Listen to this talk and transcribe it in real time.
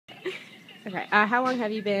Okay. How long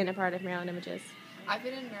have you been a part of Maryland Images? I've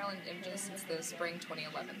been in Maryland Images since the spring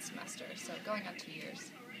 2011 semester, so going on 2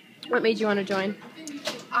 years. What made you want to join?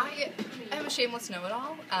 I am a shameless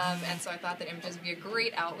know-it-all, and so I thought that Images would be a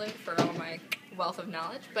great outlet for all my wealth of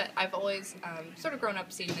knowledge, but I've always sort of grown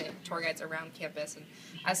up seeing the tour guides around campus, and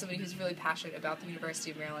as somebody who's really passionate about the University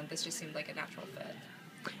of Maryland, this just seemed like a natural fit.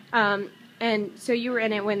 And so you were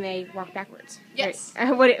in it when they walked backwards. Yes.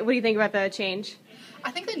 Right? What do you think about the change? I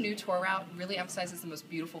think the new tour route really emphasizes the most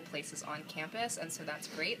beautiful places on campus, and so that's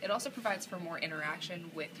great. It also provides for more interaction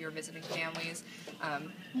with your visiting families,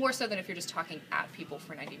 more so than if you're just talking at people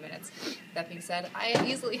for 90 minutes. That being said, I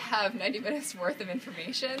easily have 90 minutes worth of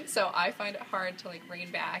information, so I find it hard to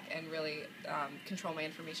rein back and really control my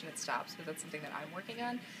information at stops, but that's something that I'm working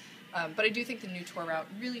on. But I do think the new tour route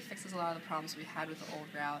really fixes a lot of the problems we had with the old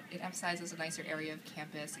route. It emphasizes a nicer area of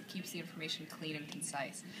campus. It keeps the information clean and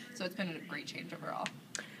concise. So it's been a great change overall.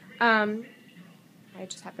 I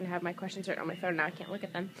just happen to have my questions written on my phone now. I can't look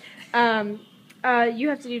at them. You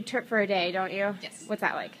have to do Trip for a Day, don't you? Yes. What's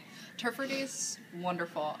that like? Trip for a Day is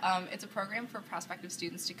wonderful. It's a program for prospective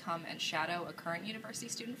students to come and shadow a current university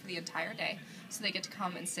student for the entire day. So they get to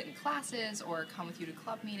come and sit in classes or come with you to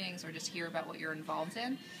club meetings or just hear about what you're involved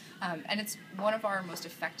in. And it's one of our most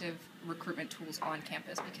effective recruitment tools on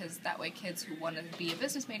campus because that way kids who want to be a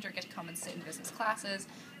business major get to come and sit in business classes.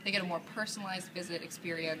 They get a more personalized visit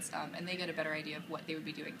experience, and they get a better idea of what they would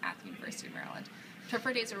be doing at the University of Maryland. Trip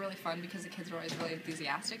for Days are really fun because the kids are always really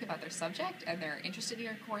enthusiastic about their subject and they're interested in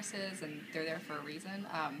your courses and they're there for a reason.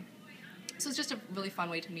 So it's just a really fun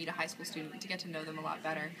way to meet a high school student, to get to know them a lot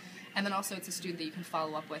better. And then also it's a student that you can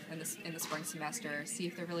follow up with in the spring semester, see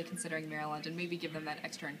if they're really considering Maryland, and maybe give them that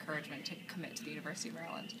extra encouragement to commit to the University of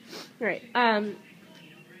Maryland. Right.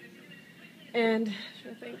 And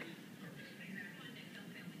I think,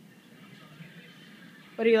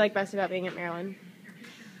 what do you like best about being at Maryland?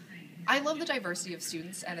 I love the diversity of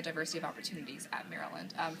students and the diversity of opportunities at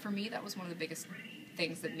Maryland. For me, that was one of the biggest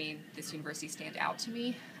things that made this university stand out to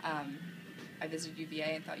me. I visited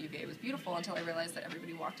UVA and thought UVA was beautiful until I realized that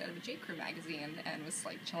everybody walked out of a J.Crew magazine and was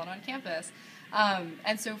chilling on campus.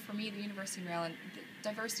 And so for me, the University of Maryland, the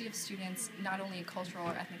diversity of students, not only in cultural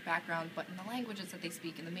or ethnic background, but in the languages that they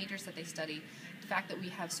speak, in the majors that they study, the fact that we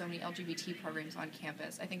have so many LGBT programs on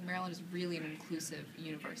campus, I think Maryland is really an inclusive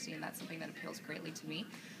university, and that's something that appeals greatly to me.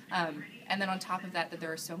 And then on top of that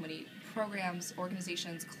there are so many programs,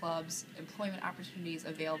 organizations, clubs, employment opportunities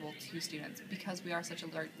available to students because we are such a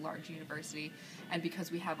large university and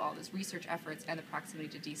because we have all those research efforts and the proximity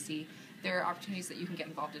to DC. There are opportunities that you can get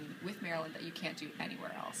involved in with Maryland that you can't do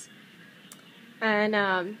anywhere else.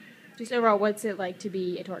 And just overall, what's it like to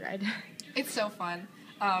be a tour guide? It's so fun.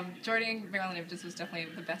 Joining Maryland Images was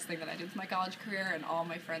definitely the best thing that I did with my college career, and all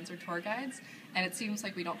my friends are tour guides, and it seems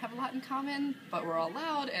like we don't have a lot in common, but we're all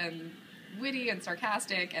loud and witty and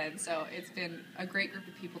sarcastic, and so it's been a great group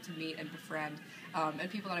of people to meet and befriend, and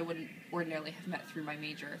people that I wouldn't ordinarily have met through my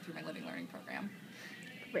major, through my living learning program.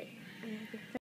 Great.